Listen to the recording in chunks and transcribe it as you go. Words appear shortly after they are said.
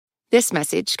This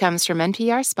message comes from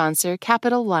NPR sponsor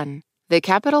Capital One. The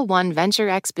Capital One Venture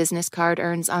X business card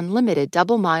earns unlimited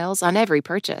double miles on every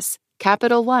purchase.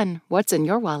 Capital One, what's in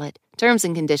your wallet? Terms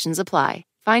and conditions apply.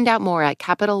 Find out more at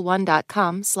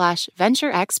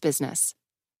CapitalOne.com/VentureXBusiness.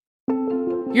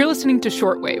 You're listening to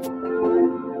Shortwave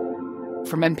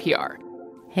from NPR.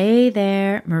 Hey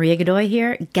there, Maria Godoy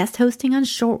here, guest hosting on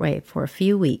Shortwave for a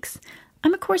few weeks.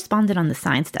 I'm a correspondent on the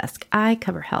science desk. I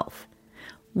cover health.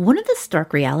 One of the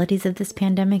stark realities of this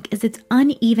pandemic is its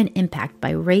uneven impact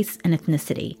by race and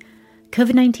ethnicity.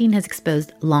 COVID-19 has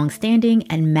exposed long-standing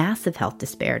and massive health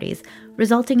disparities,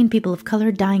 resulting in people of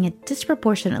color dying at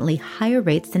disproportionately higher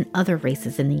rates than other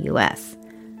races in the U.S.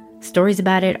 Stories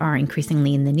about it are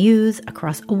increasingly in the news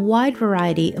across a wide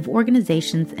variety of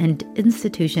organizations and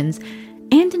institutions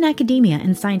and in academia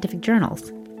and scientific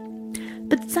journals.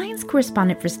 But science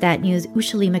correspondent for Stat News,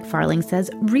 Usha McFarling, says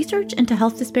research into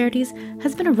health disparities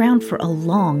has been around for a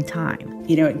long time.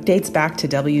 It dates back to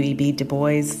W.E.B. Du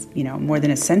Bois, more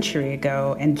than a century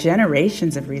ago, and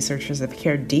generations of researchers have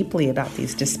cared deeply about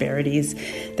these disparities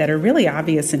that are really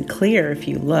obvious and clear if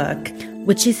you look.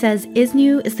 What she says is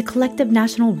new is the collective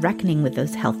national reckoning with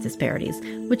those health disparities,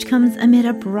 which comes amid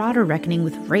a broader reckoning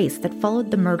with race that followed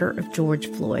the murder of George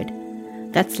Floyd.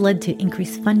 That's led to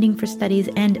increased funding for studies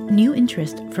and new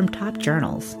interest from top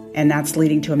journals. And that's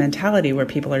leading to a mentality where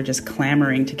people are just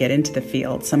clamoring to get into the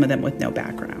field, some of them with no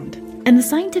background. And the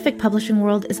scientific publishing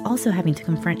world is also having to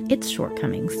confront its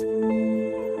shortcomings.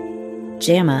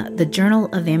 JAMA, the Journal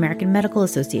of the American Medical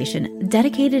Association,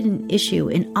 dedicated an issue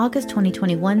in August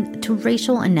 2021 to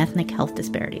racial and ethnic health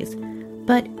disparities.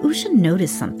 But Usha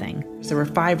noticed something. There were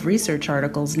 5 research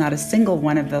articles. Not a single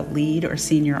one of the lead or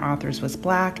senior authors was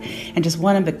Black, and just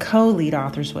one of the co-lead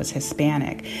authors was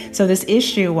Hispanic. So this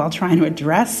issue, while trying to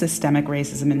address systemic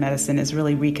racism in medicine, is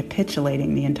really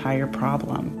recapitulating the entire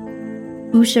problem.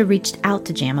 Usha reached out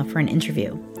to JAMA for an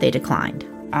interview. They declined.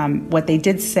 What they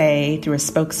did say through a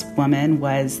spokeswoman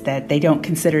was that they don't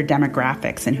consider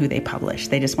demographics in who they publish.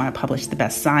 They just want to publish the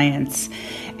best science.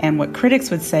 And what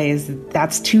critics would say is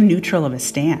that's too neutral of a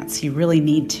stance. You really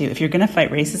need to, if you're going to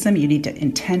fight racism, you need to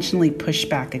intentionally push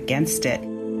back against it.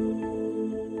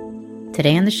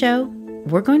 Today on the show,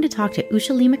 we're going to talk to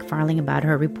Usha McFarling about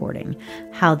her reporting,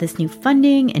 how this new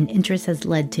funding and interest has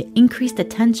led to increased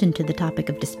attention to the topic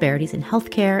of disparities in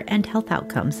healthcare and health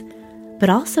outcomes, but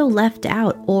also left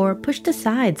out or pushed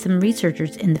aside some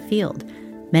researchers in the field,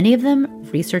 many of them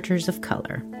researchers of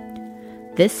color.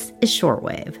 This is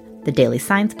Shortwave, the daily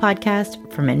science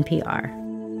podcast from NPR.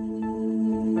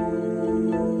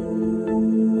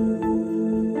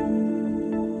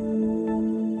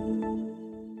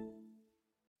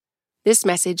 This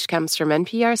message comes from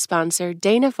NPR sponsor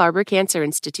Dana-Farber Cancer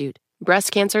Institute.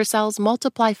 Breast cancer cells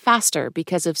multiply faster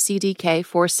because of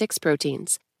CDK4/6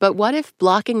 proteins. But what if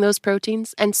blocking those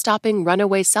proteins and stopping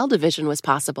runaway cell division was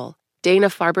possible?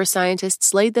 Dana-Farber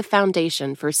scientists laid the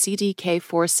foundation for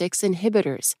CDK4/6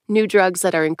 inhibitors, new drugs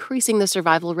that are increasing the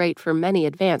survival rate for many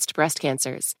advanced breast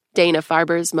cancers.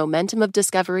 Dana-Farber's momentum of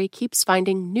discovery keeps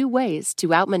finding new ways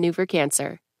to outmaneuver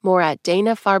cancer. More at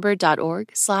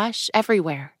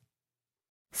danafarber.org/everywhere.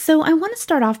 So I want to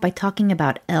start off by talking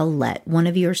about Elle Lett, one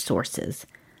of your sources.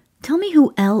 Tell me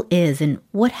who Elle is and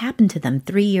what happened to them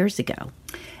 3 years ago.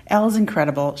 Elle's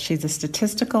incredible. She's a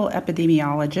statistical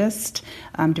epidemiologist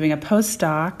doing a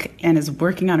postdoc and is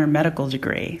working on her medical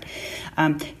degree.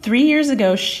 3 years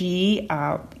ago, she,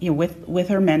 with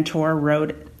her mentor,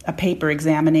 wrote a paper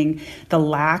examining the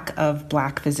lack of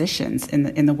Black physicians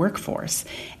in the workforce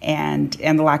and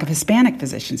the lack of Hispanic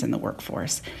physicians in the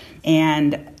workforce.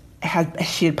 And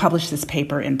she had published this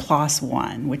paper in PLOS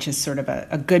One, which is sort of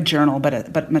a good journal,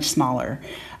 but much smaller.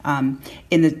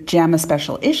 In the JAMA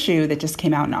special issue that just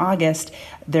came out in August,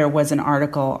 there was an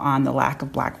article on the lack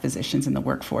of Black physicians in the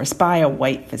workforce by a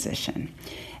white physician.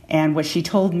 And what she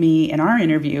told me in our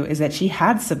interview is that she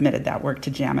had submitted that work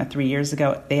to JAMA 3 years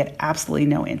ago. They had absolutely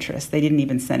no interest. They didn't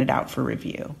even send it out for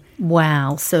review.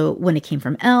 Wow. So when it came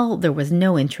from Elle, there was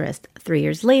no interest. 3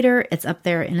 years later, it's up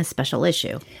there in a special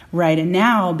issue. Right. And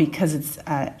now, because it's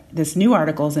this new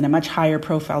article is in a much higher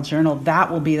profile journal, that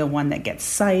will be the one that gets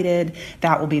cited.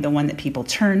 That will be the one that people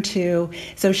turn to.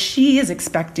 So she is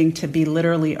expecting to be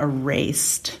literally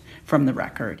erased from the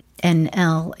record. And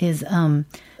Elle is a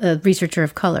researcher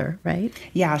of color, right?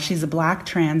 Yeah, she's a Black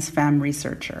trans femme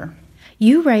researcher.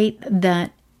 You write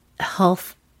that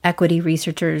health equity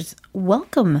researchers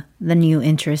welcome the new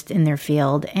interest in their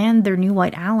field and their new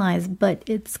white allies, but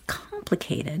it's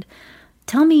complicated.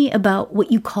 Tell me about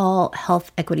what you call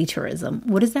health equity tourism.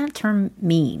 What does that term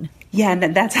mean? Yeah,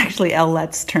 and that's actually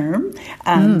Ellet's term.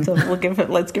 So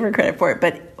let's give her credit for it.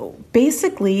 But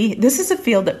basically, this is a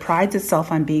field that prides itself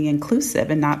on being inclusive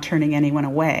and not turning anyone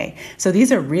away. So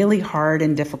these are really hard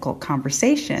and difficult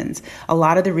conversations. A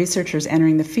lot of the researchers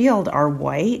entering the field are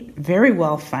white, very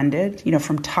well funded,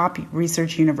 from top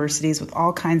research universities with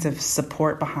all kinds of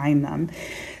support behind them.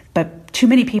 But too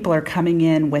many people are coming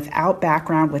in without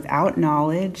background, without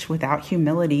knowledge, without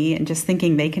humility, and just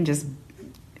thinking they can just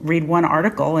read one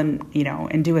article and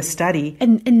do a study.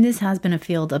 And this has been a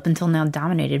field up until now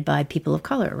dominated by people of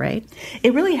color, right?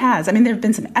 It really has. I mean, there have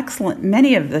been some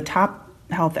many of the top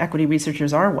health equity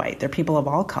researchers are white. They're people of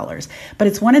all colors. But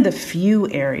it's one of the few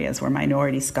areas where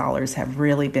minority scholars have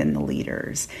really been the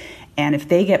leaders. And if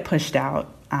they get pushed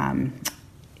out,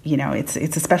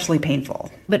 it's especially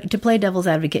painful. But to play devil's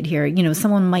advocate here,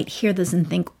 someone might hear this and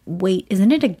think, wait,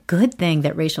 isn't it a good thing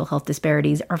that racial health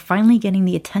disparities are finally getting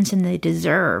the attention they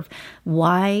deserve?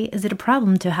 Why is it a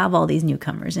problem to have all these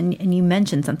newcomers? And you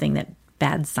mentioned something that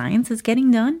bad science is getting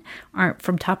done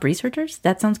from top researchers.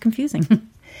 That sounds confusing.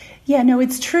 Yeah, no,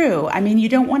 it's true. I mean, you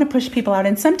don't want to push people out.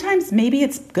 And sometimes maybe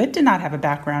it's good to not have a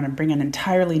background and bring an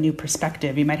entirely new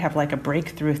perspective. You might have like a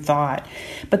breakthrough thought.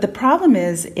 But the problem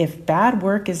is if bad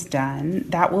work is done,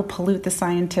 that will pollute the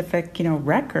scientific,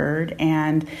 record.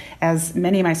 And as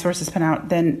many of my sources point out,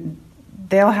 then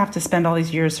they'll have to spend all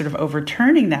these years sort of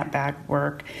overturning that bad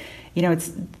work.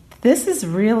 This is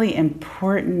really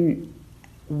important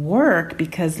work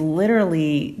because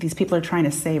literally these people are trying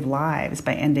to save lives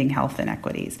by ending health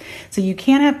inequities. So you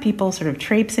can't have people sort of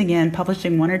traipsing in,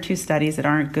 publishing one or two studies that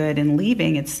aren't good and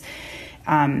leaving. It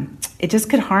just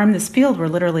could harm this field where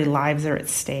literally lives are at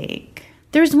stake.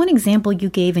 There's one example you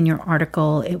gave in your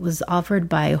article. It was offered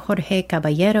by Jorge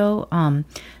Caballero,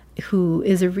 who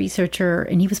is a researcher,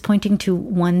 and he was pointing to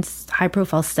one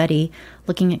high-profile study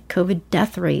looking at COVID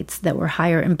death rates that were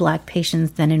higher in Black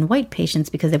patients than in white patients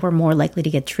because they were more likely to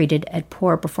get treated at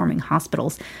poor-performing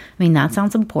hospitals. I mean, that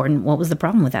sounds important. What was the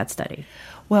problem with that study?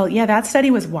 Well, yeah, that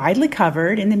study was widely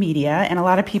covered in the media, and a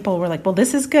lot of people were like, well,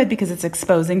 this is good because it's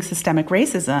exposing systemic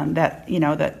racism, that,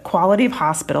 the quality of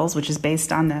hospitals, which is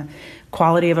based on the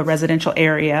quality of a residential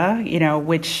area,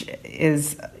 which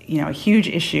is, a huge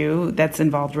issue that's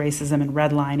involved racism and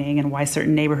redlining and why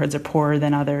certain neighborhoods are poorer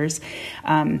than others.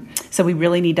 So we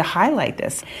really need to highlight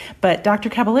this. But Dr.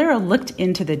 Caballero looked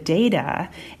into the data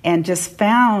and just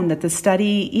found that the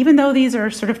study, even though these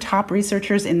are sort of top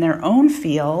researchers in their own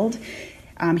field,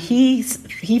 he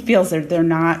feels that they're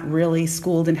not really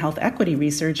schooled in health equity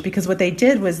research because what they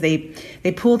did was they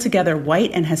pooled together white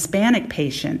and Hispanic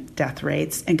patient death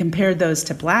rates and compared those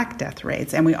to Black death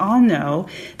rates. And we all know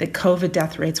that COVID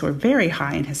death rates were very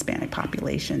high in Hispanic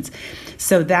populations.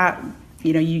 So that,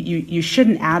 you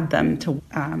shouldn't add them to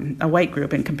a white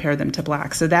group and compare them to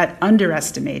Black. So that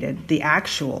underestimated the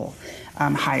actual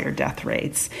higher death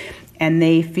rates. And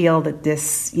they feel that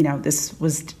this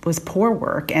was poor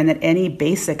work and that any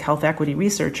basic health equity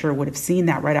researcher would have seen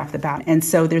that right off the bat. And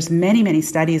so there's many, many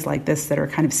studies like this that are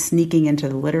kind of sneaking into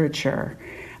the literature.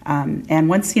 And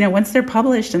once they're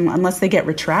published, and unless they get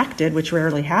retracted, which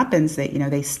rarely happens,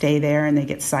 they stay there and they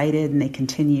get cited and they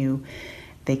continue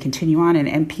on.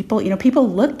 And people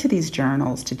look to these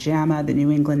journals, to JAMA, the New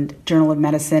England Journal of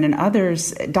Medicine, and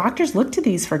others. Doctors look to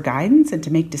these for guidance and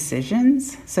to make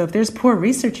decisions. So if there's poor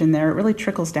research in there, it really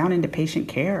trickles down into patient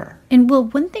care. And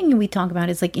one thing we talk about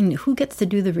is who gets to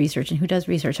do the research and who does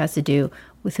research has to do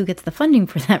with who gets the funding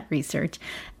for that research.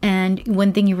 And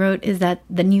one thing you wrote is that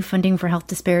the new funding for health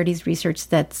disparities research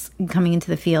that's coming into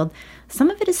the field, some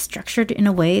of it is structured in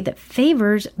a way that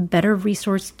favors better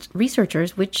resourced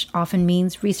researchers, which often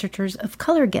means researchers of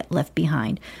color get left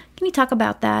behind. Can you talk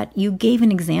about that? You gave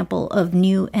an example of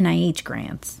new NIH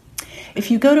grants.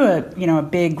 If you go to a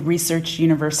big research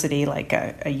university like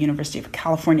a University of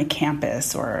California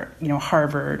campus or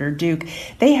Harvard or Duke,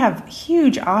 they have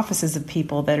huge offices of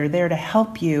people that are there to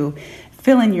help you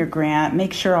fill in your grant,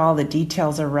 make sure all the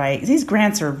details are right. These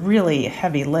grants are really a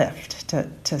heavy lift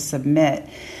to submit.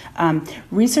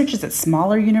 Researchers at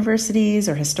smaller universities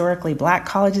or historically Black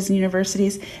colleges and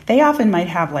universities, they often might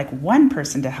have one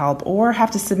person to help or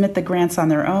have to submit the grants on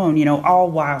their own,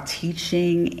 all while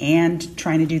teaching and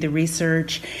trying to do the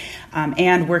research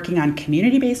and working on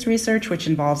community-based research, which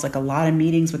involves a lot of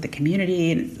meetings with the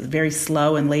community and it's very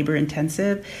slow and labor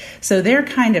intensive. So they're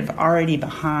kind of already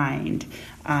behind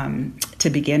to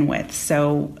begin with.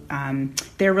 So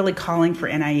they're really calling for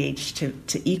NIH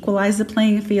to equalize the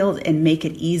playing field and make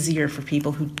it easier for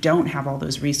people who don't have all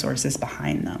those resources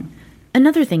behind them.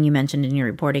 Another thing you mentioned in your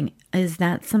reporting is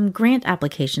that some grant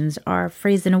applications are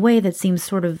phrased in a way that seems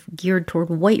sort of geared toward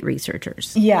white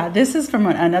researchers. Yeah, this is from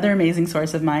another amazing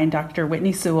source of mine, Dr.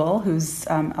 Whitney Sewell, who's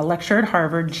a lecturer at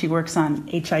Harvard. She works on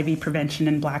HIV prevention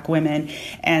in Black women,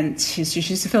 and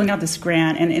she's filling out this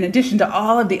grant. And in addition to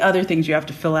all of the other things you have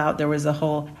to fill out, there was a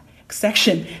whole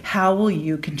section, how will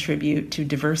you contribute to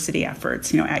diversity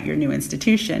efforts, at your new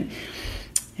institution?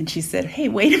 And she said, hey,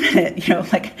 wait a minute,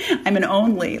 I'm an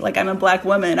only, I'm a Black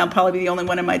woman. I'll probably be the only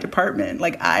one in my department.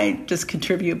 I just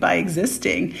contribute by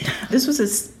existing. This was a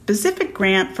specific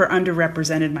grant for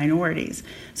underrepresented minorities.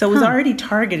 So it was already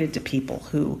targeted to people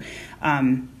who,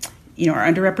 are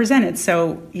underrepresented.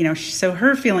 So, so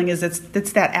her feeling is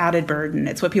it's that added burden.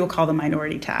 It's what people call the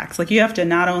minority tax. You have to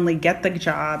not only get the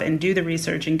job and do the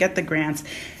research and get the grants,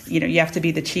 you have to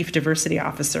be the chief diversity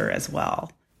officer as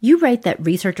well. You write that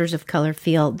researchers of color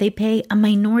feel they pay a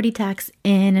minority tax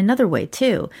in another way,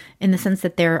 too, in the sense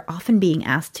that they're often being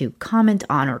asked to comment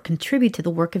on or contribute to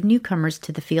the work of newcomers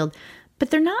to the field,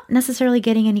 but they're not necessarily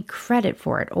getting any credit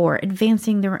for it or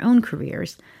advancing their own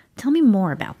careers. Tell me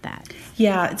more about that.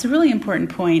 Yeah, it's a really important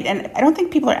point. And I don't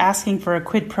think people are asking for a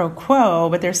quid pro quo,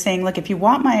 but they're saying, look, if you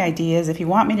want my ideas, if you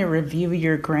want me to review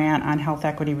your grant on health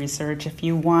equity research, if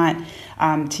you want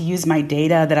to use my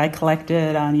data that I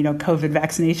collected on, COVID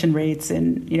vaccination rates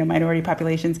in, minority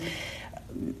populations,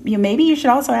 maybe you should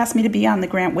also ask me to be on the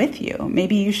grant with you.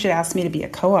 Maybe you should ask me to be a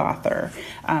co-author.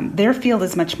 Their field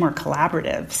is much more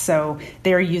collaborative, so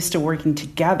they're used to working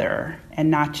together and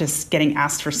not just getting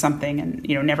asked for something and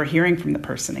never hearing from the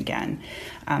person again.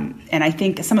 And I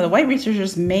think some of the white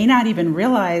researchers may not even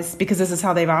realize, because this is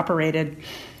how they've operated,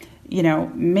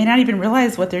 may not even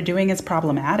realize what they're doing is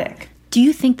problematic. Do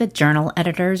you think that journal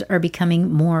editors are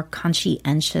becoming more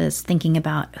conscientious, thinking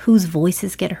about whose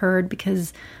voices get heard?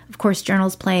 Because, of course,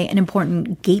 journals play an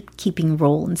important gatekeeping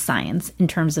role in science in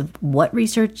terms of what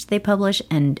research they publish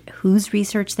and whose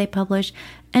research they publish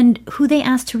and who they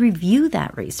ask to review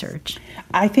that research.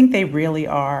 I think they really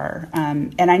are.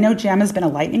 And I know JAMA has been a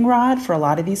lightning rod for a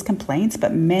lot of these complaints,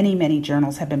 but many, many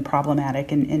journals have been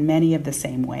problematic in many of the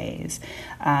same ways.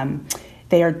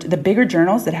 They are the bigger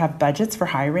journals that have budgets for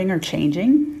hiring or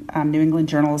changing. New England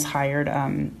Journal has hired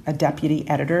a deputy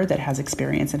editor that has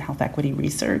experience in health equity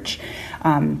research.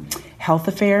 Health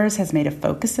Affairs has made a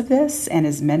focus of this and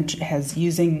has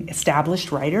using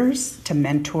established writers to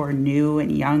mentor new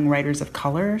and young writers of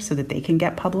color so that they can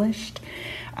get published.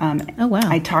 Oh, wow.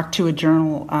 I talked to a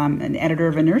journal, an editor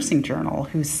of a nursing journal,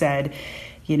 who said,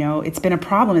 it's been a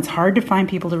problem. It's hard to find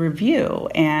people to review.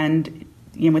 And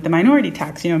with the minority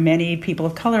tax, many people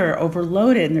of color are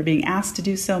overloaded and they're being asked to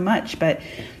do so much. But,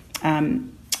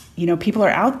 people are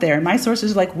out there. And my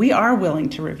sources are like, we are willing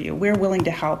to review. We're willing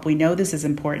to help. We know this is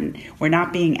important. We're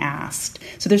not being asked.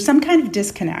 So there's some kind of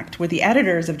disconnect with the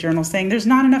editors of journals saying there's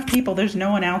not enough people. There's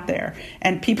no one out there.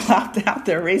 And people out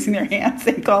there raising their hands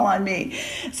saying, call on me.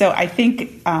 So I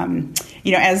think,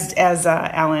 as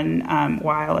Alan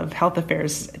Weil of Health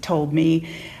Affairs told me,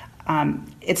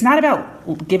 it's not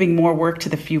about giving more work to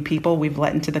the few people we've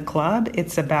let into the club.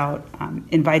 It's about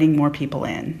inviting more people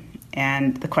in.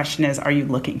 And the question is, are you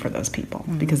looking for those people?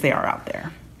 Because they are out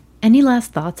there. Any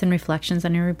last thoughts and reflections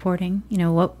on your reporting?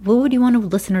 What would you want a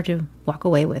listener to walk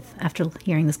away with after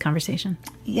hearing this conversation?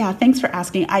 Yeah, thanks for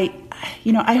asking. I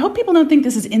hope people don't think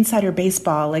this is insider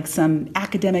baseball, like some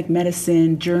academic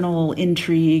medicine journal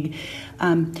intrigue.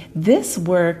 This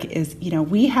work is,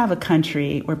 we have a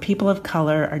country where people of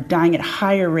color are dying at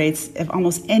higher rates of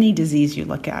almost any disease you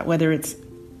look at, whether it's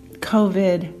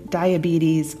COVID,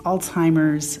 diabetes,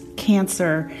 Alzheimer's,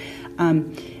 cancer.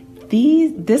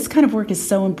 This kind of work is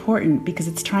so important because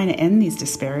it's trying to end these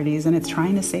disparities and it's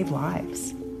trying to save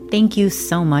lives. Thank you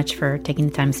so much for taking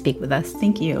the time to speak with us.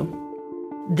 Thank you.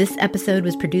 This episode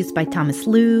was produced by Thomas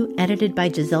Liu, edited by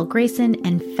Giselle Grayson,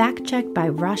 and fact-checked by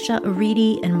Rasha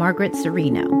Aridi and Margaret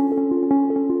Serino.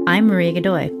 I'm Maria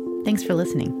Godoy. Thanks for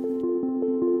listening.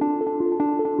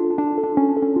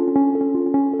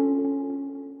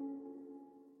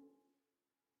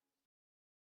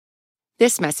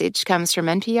 This message comes from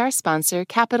NPR sponsor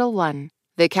Capital One.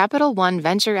 The Capital One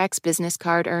Venture X business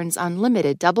card earns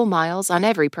unlimited double miles on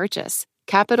every purchase.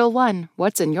 Capital One,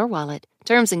 what's in your wallet?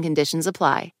 Terms and conditions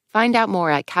apply. Find out more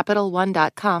at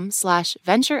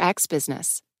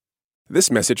CapitalOne.com/VentureXBusiness. This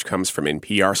message comes from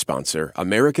NPR sponsor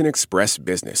American Express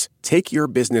Business. Take your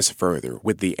business further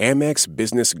with the Amex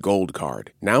Business Gold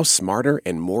Card, now smarter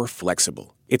and more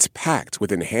flexible. It's packed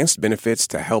with enhanced benefits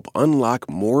to help unlock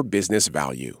more business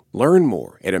value. Learn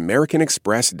more at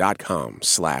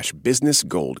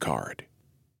americanexpress.com/businessgoldcard.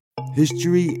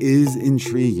 History is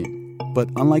intriguing, but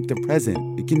unlike the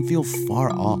present, it can feel far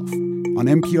off. On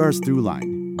NPR's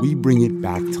Throughline, we bring it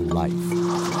back to life.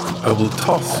 I will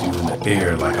toss you in the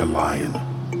air like a lion.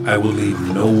 I will leave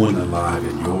no one alive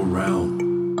in your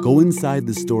realm. Go inside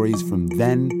the stories from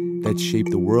then that shape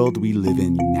the world we live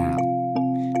in now.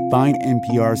 Find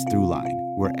NPR's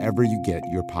Throughline wherever you get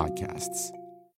your podcasts.